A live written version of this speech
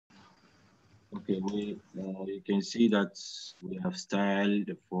Okay, you can see that we have styled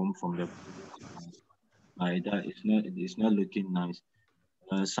the form from the like that. It's not looking nice.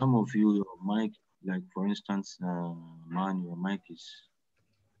 Some of you, your mic, like for instance, man, your mic is.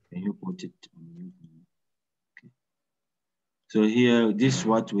 Can you put it on mute? Okay. So here, this is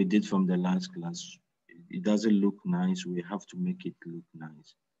what we did from the last class. It doesn't look nice. We have to make it look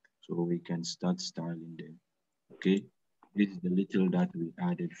nice. So we can start styling them. Okay. This is the little that we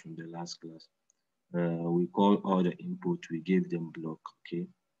added from the last class. We call all the input, we gave them block. Okay.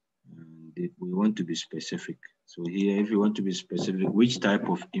 And we want to be specific. So here, if you want to be specific, which type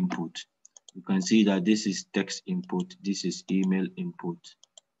of input? You can see that this is text input. This is email input,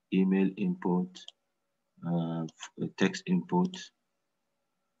 text input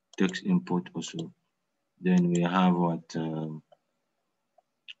also. Then we have what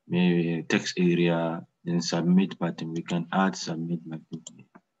maybe text area, then submit button. We can add submit button.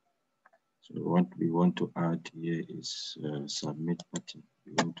 So what we want to add here is submit button.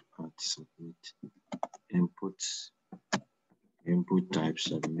 We want to add submit inputs, input type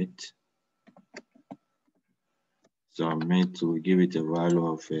submit. Submit, we give it a value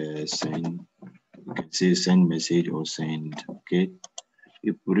of send. You can say send message or send. Okay.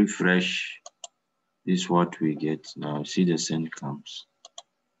 If we refresh, this is what we get now. See the send comes.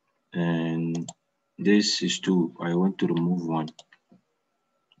 And this is two. I want to remove one.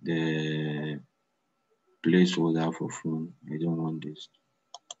 The placeholder for phone. I don't want this.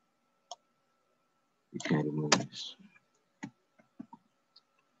 We can remove this.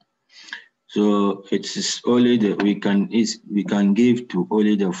 So it's only that we can give to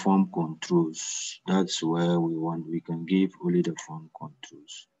only the form controls. That's where we can give only the form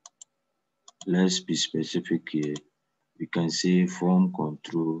controls. Let's be specific here. We can say form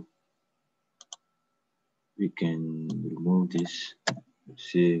control. We can remove this.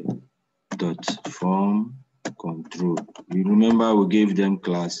 Say dot form control. You remember we gave them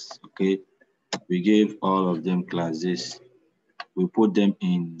class, okay? We gave all of them classes. We put them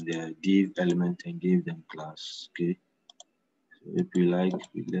in the div element and gave them class, okay? So if you like,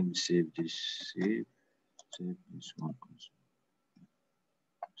 let me save this, save this one also.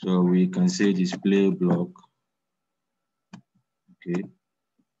 So we can say display block, okay?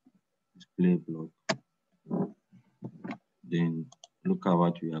 Display block. Then look at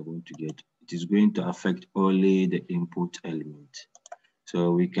what we are going to get. It is going to affect only the input element.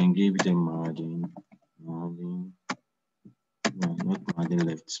 So we can give them margin, no, not margin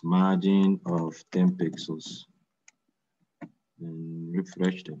left, margin of 10 pixels. Then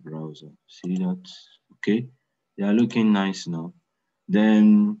refresh the browser. See that? Okay, they are looking nice now.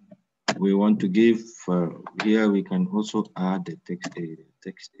 Then we want to give here. We can also add the text area.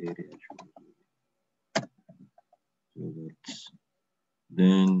 Text area. So that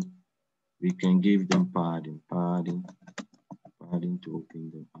then we can give them padding to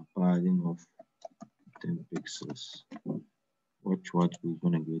open them. A padding of 10 pixels. Watch what we're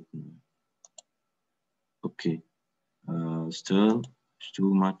gonna get now. Okay. Still, it's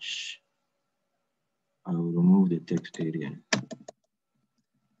too much. I will remove the text area.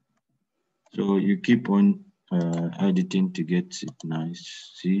 So you keep on editing to get it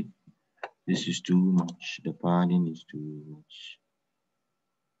nice. See, this is too much. The padding is too much.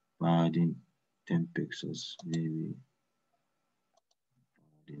 Padding 10 pixels, maybe.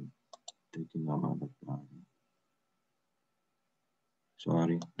 Padding, taking out the padding.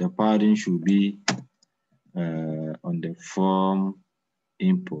 Sorry, the padding should be on the form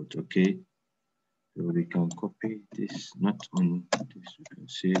input, okay? So we can copy this, not on this, we can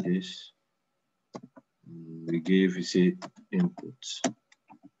say this. We give, we say input.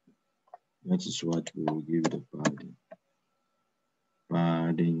 That is what we will give the padding.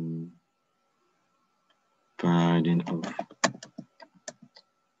 Padding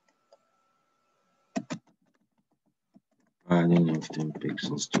of 10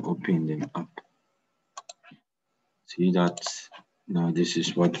 pixels to open them up. See that? Now this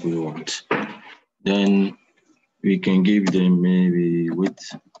is what we want. Then we can give them maybe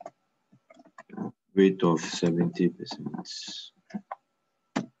width of 70%.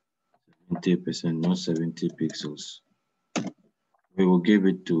 70%, not 70 pixels. We will give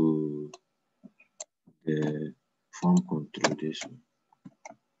it to the form control this one.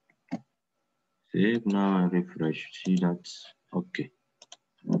 Save now and refresh. See that? Okay.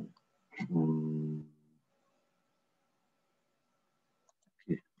 Okay,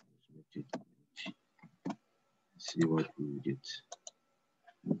 let's make it. See what we get.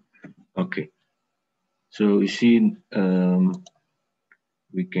 Okay. So you see,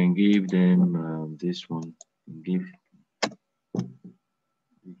 we can give them this one. We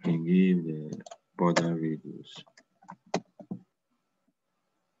can give the border radius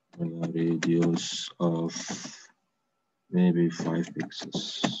of maybe 5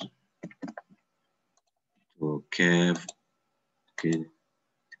 pixels. So curve, okay,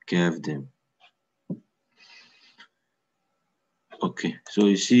 curve them. Okay, so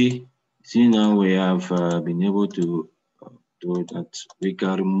you see now we have been able to do that. We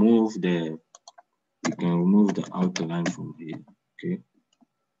can remove the outline from here. Okay,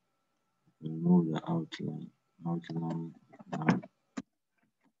 remove the outline. Now.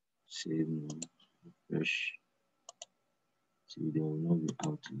 Save now. Refresh. See, there will not be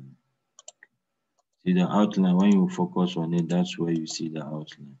outline. See the outline when you focus on it. That's where you see the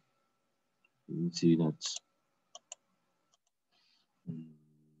outline. You see that.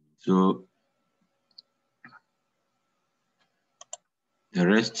 So the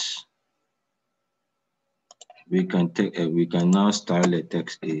rest we can take. We can now style the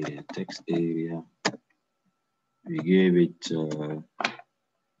text area. We gave it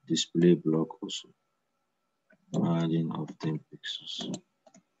display block also. Margin of 10 pixels.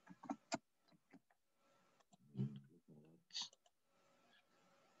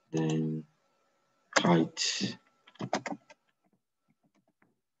 Then height.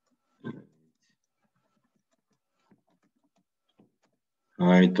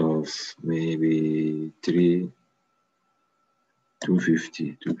 Height of maybe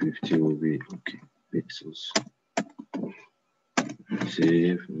 250 will be okay. Pixels.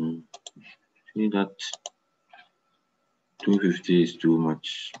 Save. See that 250 is too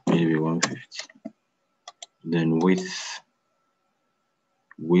much. Maybe 150. Then width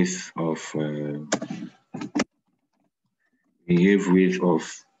of we gave width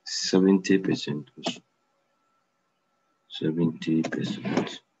of 70%.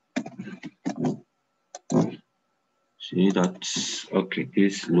 70%. See that's okay.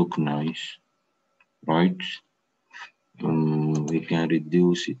 This look nice, right? We can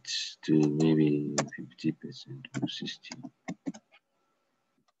reduce it to maybe 50% or 60.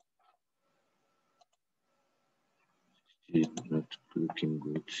 It's not looking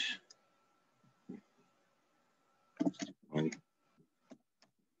good. Right.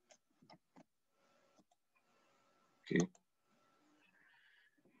 Okay.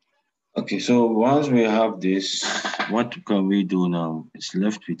 Okay, so once we have this, what can we do now? It's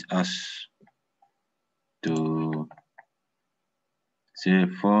left with us to say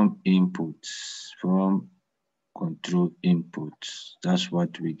form inputs, form control inputs. That's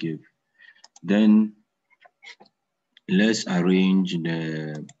what we give. Then let's arrange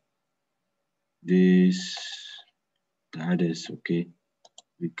the others, okay?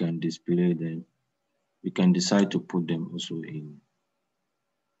 We can display them. We can decide to put them also in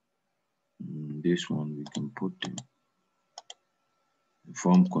this one. We can put them.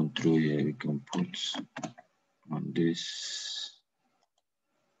 Form control here, we can put on this.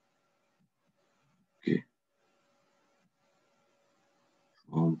 Okay.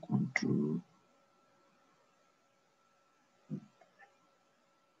 Form control.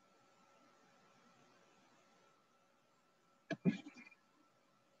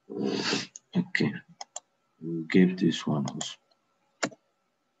 Okay. We'll give this one also.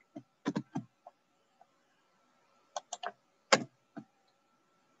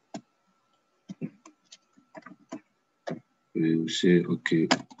 We will say, okay,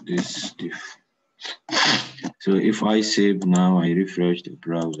 this diff. So if I save now, I refresh the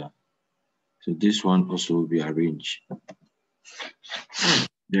browser. So this one also will be arranged.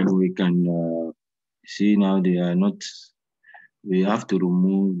 Then we can see now they are not, we have to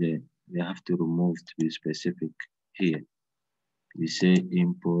remove to be specific here. We say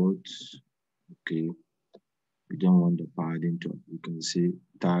imports, okay. We don't want the padding to, we can say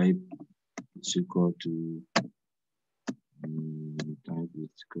type is equal to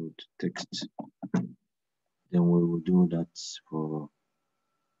text. Then we will do that for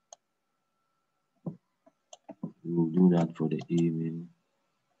the email.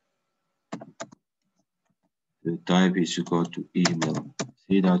 The type is equal to email.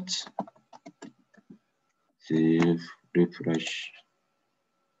 See that? Save, refresh.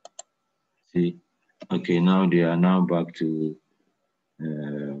 See? Okay, now they are now back to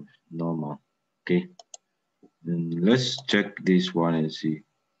normal. Okay. Then let's check this one and see.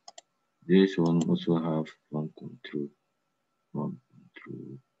 This one also have one control.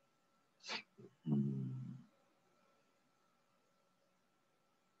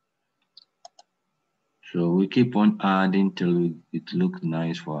 So we keep on adding till it looks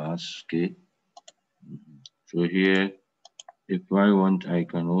nice for us, okay? So here, if I want, I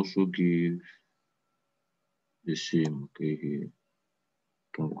can also give the same, okay, here.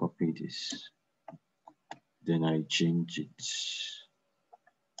 Can copy this. Then I change it.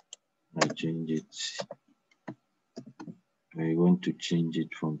 I want to change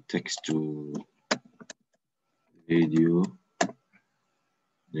it from text to video,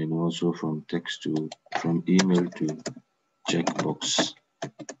 then also from email to checkbox.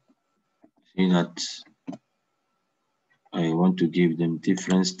 See that I want to give them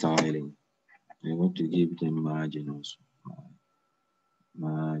different styling. I want to give them margin also.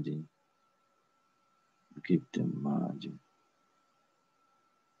 Margin. Give them margin.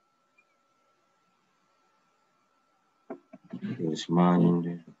 There's margin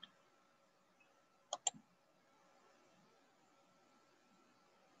there.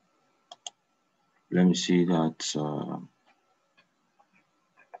 Let me see that.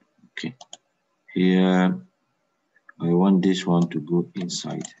 Okay. Here, I want this one to go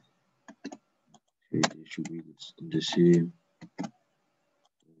inside. Okay, it should be the same.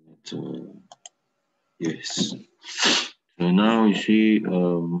 Yes. So now you see,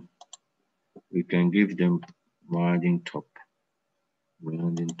 we can give them margin top to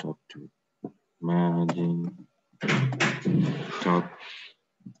margin top. Margin.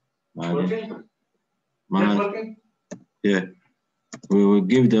 Yeah. We will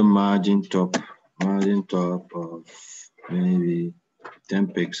give them margin top of maybe 10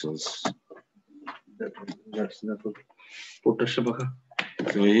 pixels.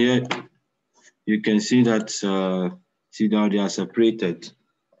 So here you can see that see now they are separated.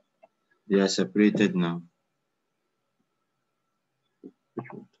 They are separated now.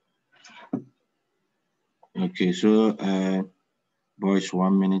 Okay, so boys,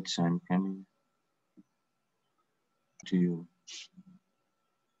 1 minute, I'm coming to you.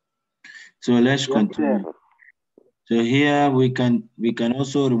 So let's continue. So here we can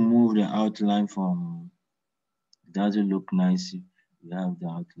also remove the outline from. It doesn't look nice if we have the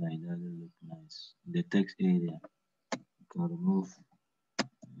outline. It doesn't look nice. The text area, you can remove the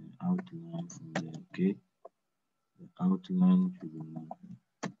outline from there. Okay, the outline should be removed.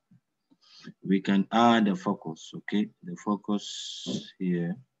 We can add a focus. Okay, the focus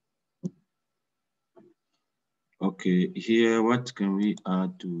here. Okay, here what can we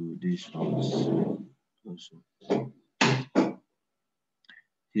add to this house also?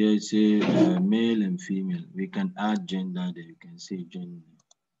 Here it's a male and female. We can add gender there. You can say gender.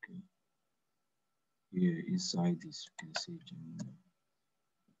 Okay. Here inside this, you can say gender.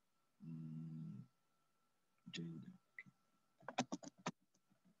 Gender.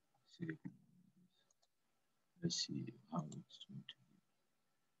 Okay. Let's see how it's going to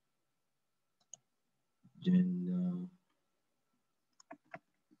be. Gender.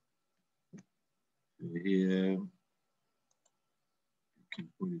 So here you can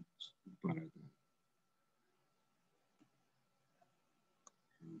put it in paragraph.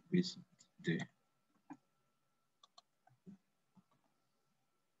 Paste it there.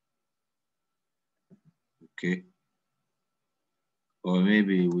 Okay. Or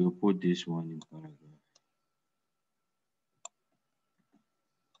maybe we'll put this one in paragraph.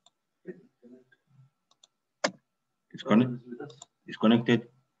 It's connected. It's connected.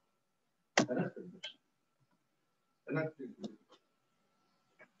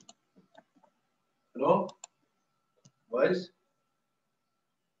 Hello? Voice?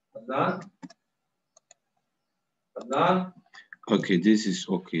 Adnan? Adnan? Okay, this is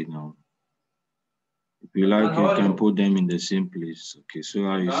okay now. If you like, you can put them in the same place. Okay, so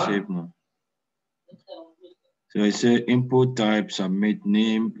are you safe now? So I say input type, submit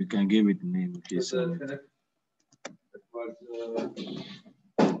name. You can give it name. Okay, submit.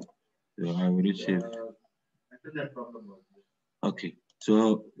 So I already saved. Okay,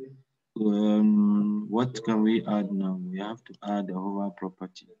 so what can we add now? We have to add a hover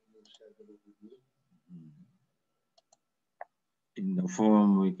property. In the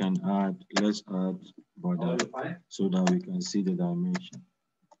form we can add, let's add border so that we can see the dimension.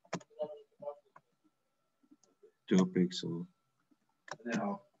 2 pixels.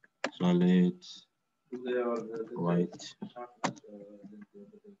 Solid. White.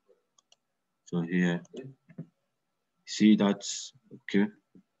 So here, see that's okay.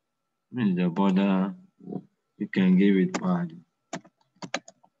 In the border, you can give it padding.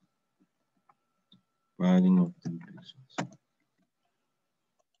 Padding of 10 pixels.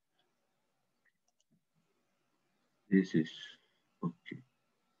 This is okay.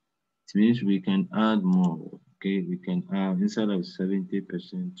 It means we can add more. Okay, we can add instead of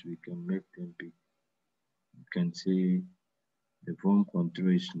 70%, we can make them big. You can see the form control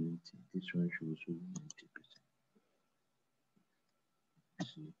is 90. This one should also be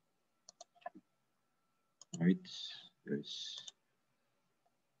 90%. See. Right? Yes.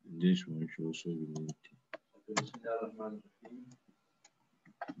 And this one should also be 90.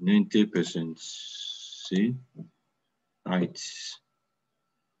 90%. See, right.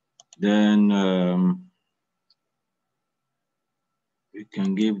 Then we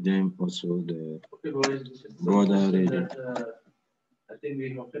can give them also the border radius. I think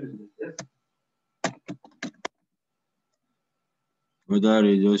we have finished this. Yes. Border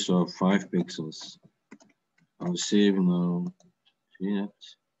radius of 5 pixels. I'll save now. See that?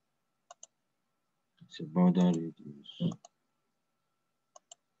 It's a border radius.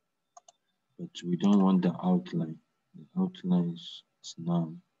 But we don't want the outline. The outline is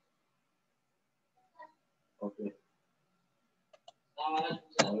none. Okay.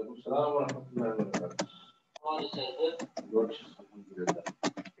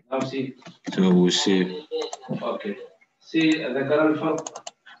 Now see. So we'll save. Okay. See ذكر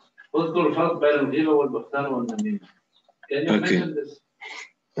الفرق. اذكر الفرق بين الغيبة والبهتان والنميمة. Can you mention this?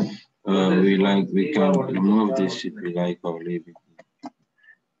 We can remove this if we like or leave it.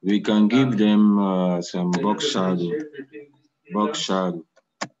 We can give them some box shadow.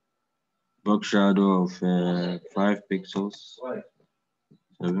 Box shadow of 5 pixels,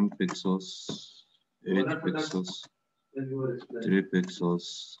 7 pixels, 8 pixels, 3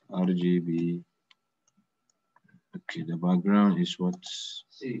 pixels, RGB. Okay, the background is what?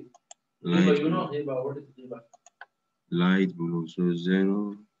 Light blue. Light blue, so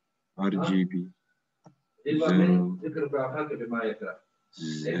 0 RGB. 0.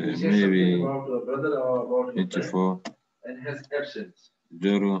 Maybe about a brother or about 84. And has absence.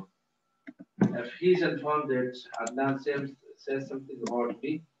 0. If he's informed that Adnan says something about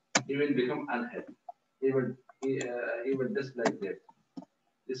me, he will become unhappy. He will dislike that.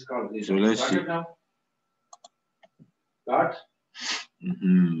 This called this. So let's see. Now? Got?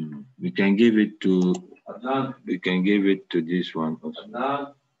 We can give it to Adnan. We can give it to this one also.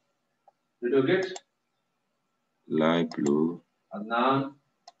 Adnan. Did you get? Light blue. Adnan.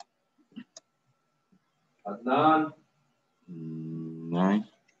 Adnan. 9.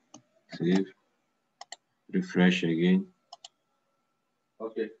 Save. Refresh again.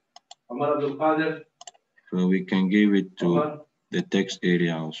 Okay. Amar Abdul Qadir. So we can give it to the text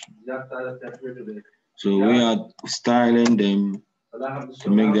area also. So we are styling them to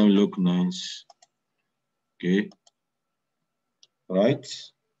make them look nice. Okay. Right.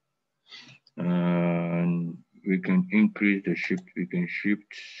 And we can increase the shift. We can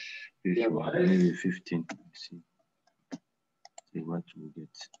shift this one, maybe 15. Let's see. See what we get.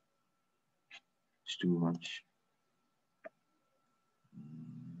 It's too much.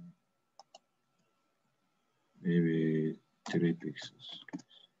 Maybe 3 pixels.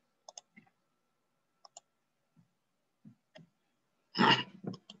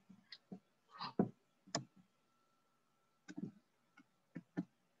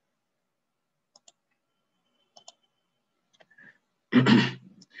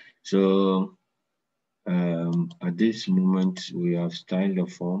 So at this moment we have styled the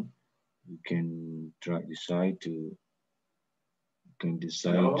form. We can decide to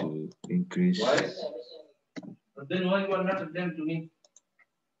increase. Why? But then why you are not attending to me?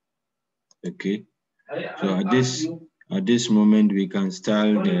 Okay. So at this moment we can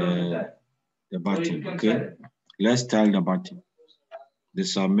style the button. Okay. Let's style the button. The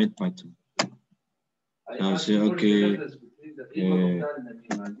submit button. So I'll say okay.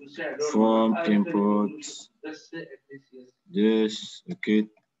 Form import this. Okay.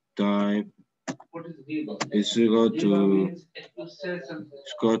 Type. It's equal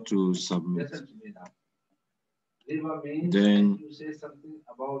to submit. Then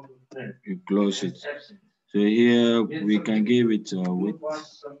you close it. So here we can give it a width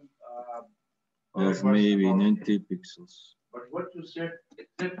of maybe 90 pixels. But what you said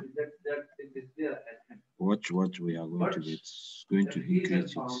exactly that thing is there. Watch what we are going to get. It's going to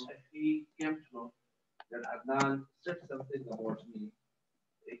increase it. If he came to know that Adnan said something about me,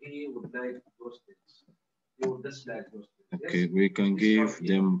 he would like those things. He would dislike those things. Okay, yes? We can give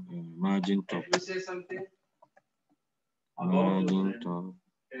them margin top. If you say something margin top,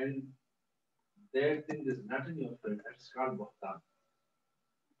 and that thing is not in your friend, that's called Bhaktan.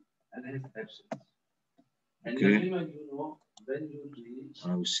 And his absence. And okay. You know, when you reach,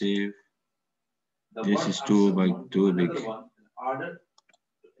 I will save. This is too big.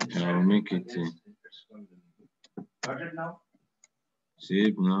 I'll make it. Got it now?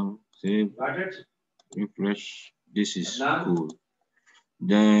 Save now. Save. Got it? Refresh. This is cool.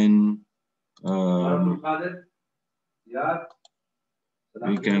 Then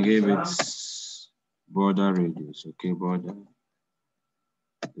we can give it border radius. Okay, border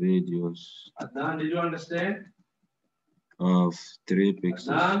radius. Adnan, did you understand? Of 3 pixels.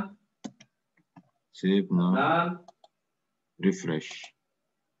 Adnan? Save now. Refresh.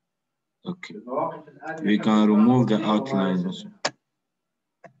 Okay. We can remove the outline also.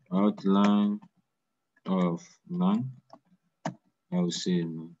 Outline of none. I will say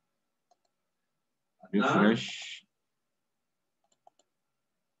none. Refresh.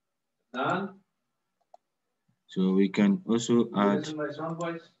 None. So we can also add.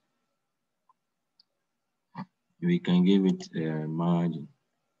 We can give it a margin.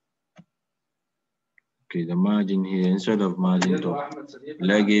 Okay, the margin here, instead of margin top,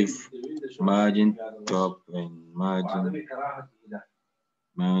 let's give margin top and margin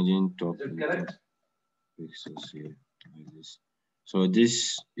top pixels here, like this. So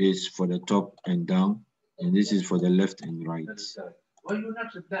this is for the top and down, and this is for the left and right.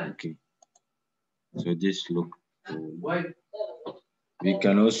 Okay. So this look. We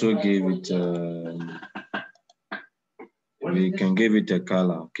can also give it. We can give it a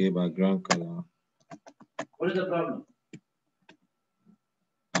color. Okay, background color. What is the problem?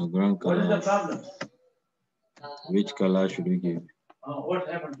 Background color. What is the problem? Which color should we give? What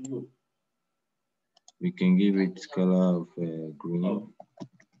happened to you? We can give it color of green. Oh.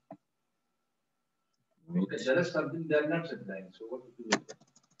 Okay, there is something they are not supplying. So what do you do?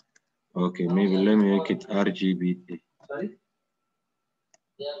 Okay, maybe let me make it RGB. Sorry?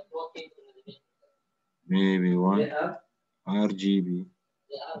 Maybe one RGB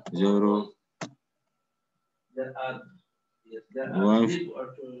 0. There are, yes, there are three or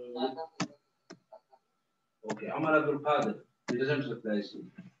two. Okay, Amar Abdul Qadir, he doesn't supply you.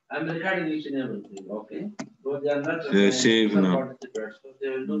 I'm recording each and everything, okay? So they are not save now. So they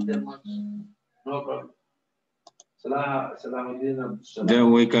will do their much. No problem.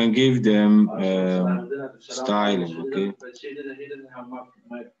 Then we can give them styling, okay? He doesn't have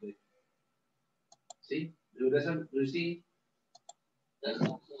my plate. See? Do you listen? Do you see?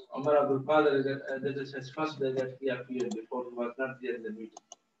 Omar Abdul Qadir, this is his first day that he appeared before he was not there in the meeting.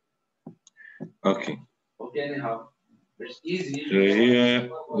 Okay. Okay, anyhow. It's easy. So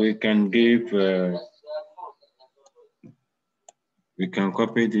here we can give, we can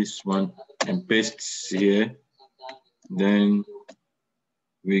copy this one and paste here. Then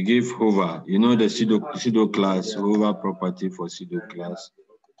we give hover. You know the pseudo class, hover property for pseudo class.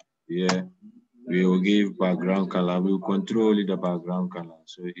 Here we will give background color. We will control the background color.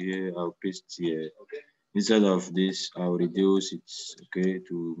 So here I'll paste here. Instead of this, I'll reduce it, okay,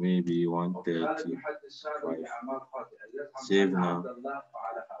 to maybe 135. Save now.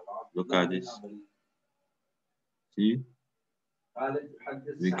 Look at this. See?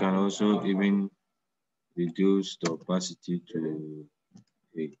 We can also even reduce the opacity to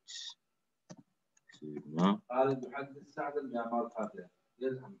 8. Save now.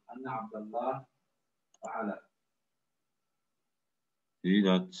 See,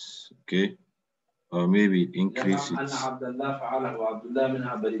 that's okay. Or maybe increase it.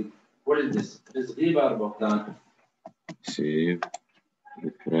 What is this? This is Save.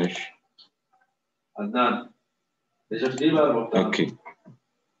 Refresh. Okay.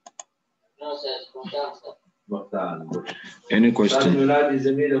 Any question?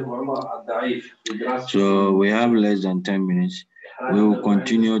 So we have less than 10 minutes. We will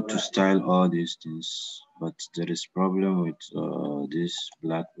continue to style all these things, but there is problem with this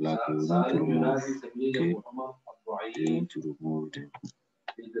black. We want to remove. Okay, we want to remove them.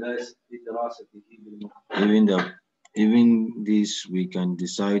 Even this we can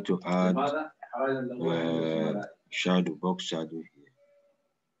decide to add shadow, box shadow here.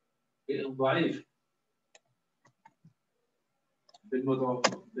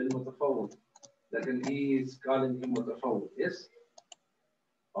 بالمتفوق لكن he is calling him متفوق, yes,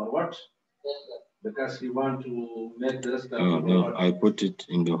 or what? Because he want to make the rest of no, I put it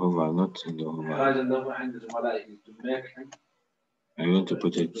in the hover, not in the hover. To make him, I want to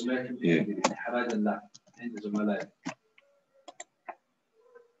put it here.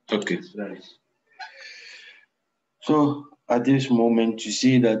 Okay. So at this moment, you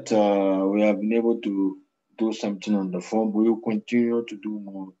see that we have been able to do something on the form. We will continue to do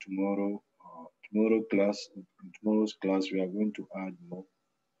more tomorrow. In tomorrow's class, we are going to add more.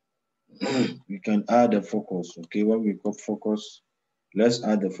 We can add a focus. Okay, when we go focus, let's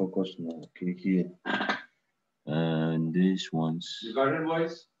add the focus now. Okay, here. And these ones. You got it,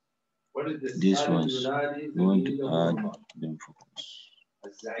 boys? What is this? These ones. We want to add them focus.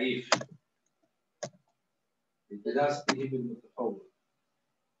 الزعيف. بدراسته بالمتفوق.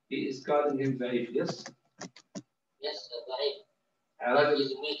 He is calling him ضعيف, yes? Yes, ضعيف. He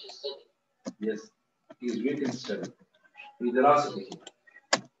is weak in study. Yes, he is weak in study. بدراسته.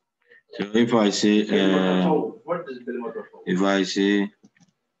 So if I say, what is بالمتفوق? if I say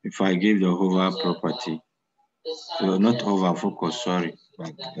if I give the hover property, so not hover focus, sorry,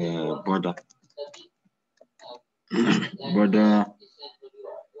 but border. Border,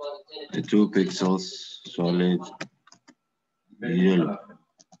 the 2 pixels, solid, yellow,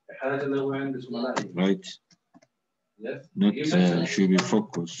 right? Not should be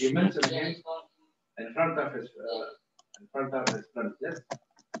focused. In front of his front, yes.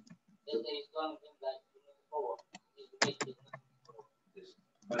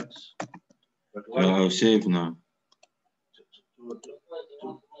 But I'll save now.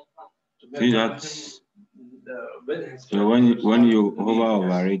 See that? So when you hover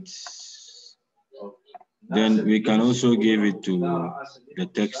over it, then we can also give it to the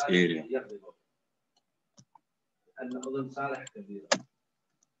text area.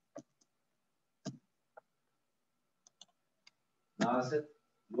 Nasir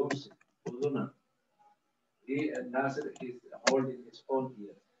يمسك أذنه. Nasir is holding his own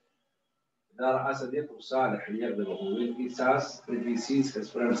ear. إذا رأى صديقه صالح يغضبه, when he sees his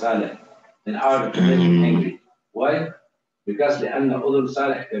friend Saleh, in order to make him angry. Why? Because لأن أذن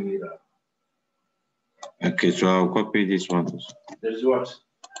صالح كبيرة. Okay, so I'll copy this one. There's what?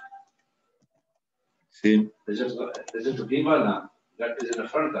 See? There's it to give now. That is in the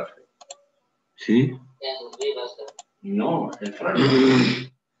front of it. See? No, in front of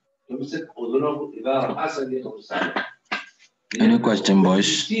it. يمسك أذنه إذا رأى صديقه صالح. Any question,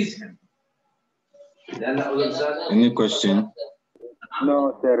 boys? Sees him. Any question?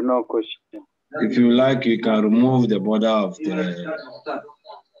 No, sir, no question. If you like, you can remove the border of the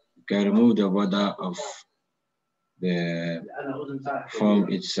form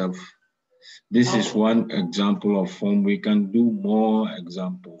itself. This is one example of form. We can do more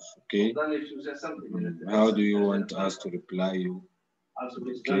examples, okay? How do you want us to reply you?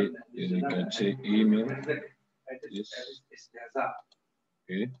 Okay, then you can say email. Yes.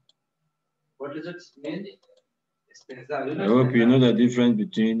 Okay. What does it mean? I hope you know the difference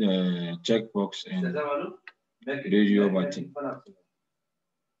between checkbox and radio button.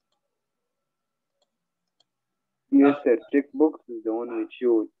 Yes, sir. Checkbox is the one which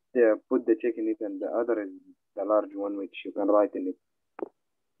you put the check in it, and the other is the large one which you can write in it.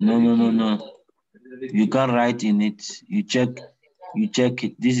 No. You can't write in it. You check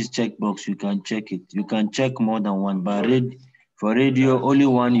it. This is checkbox. You can check it. You can check more than one, but for radio, only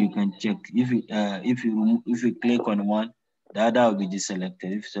one you can check. If you click on one, the other will be deselected.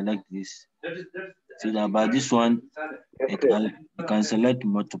 If you select this, see that. But this one, you can select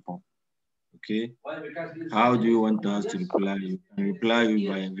multiple. Okay. How do you want us to reply you? You can reply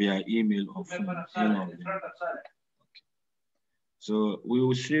you via email or phone. Any of them. Okay. So we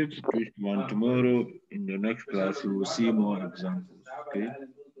will shift to one tomorrow. In the next class, we will see more examples. Okay.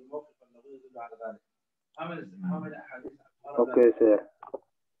 Okay, sir.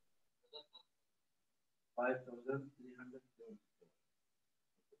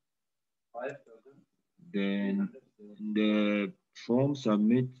 5,300. Then the form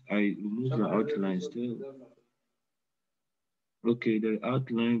submit, I remove the outline still. Okay, the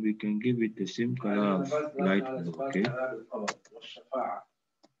outline we can give it the same color of light blue, okay?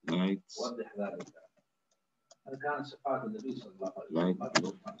 Light. Light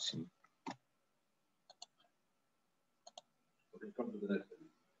blue, see. Okay, come to the next one.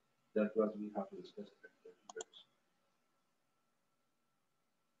 That's what we have to discuss.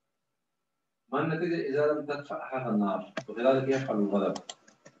 ما النتيجة إذا لم تدفع هذا النار وكذلك يفعل الغضب.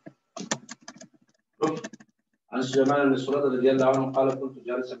 عن سليمان بن سراد رضي الله عنه قال كنت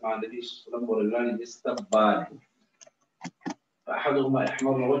جالسا مع النبي صلى الله عليه وسلم ورجلان يستبان فأحدهما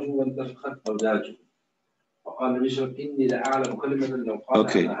أحمر وجهه وانتفخت أوداجه وقال النبي صلى الله عليه وسلم إني لأعلم كلمة لو قال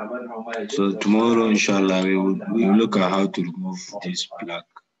Okay. So tomorrow, inshallah, we will look at how to remove this black.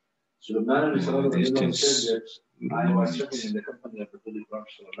 These things.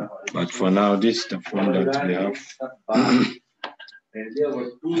 But for now, this is the form that we have.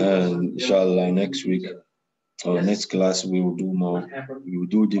 And inshallah, next week or next class, we will do more. We will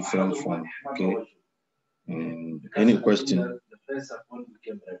do different form. Okay. Any question?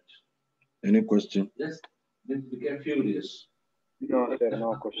 Any question? Yes, it became furious. No, sir,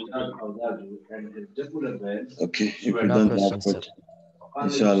 no question. Okay, if you don't have question,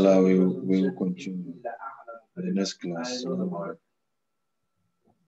 inshallah, we will continue in the next class.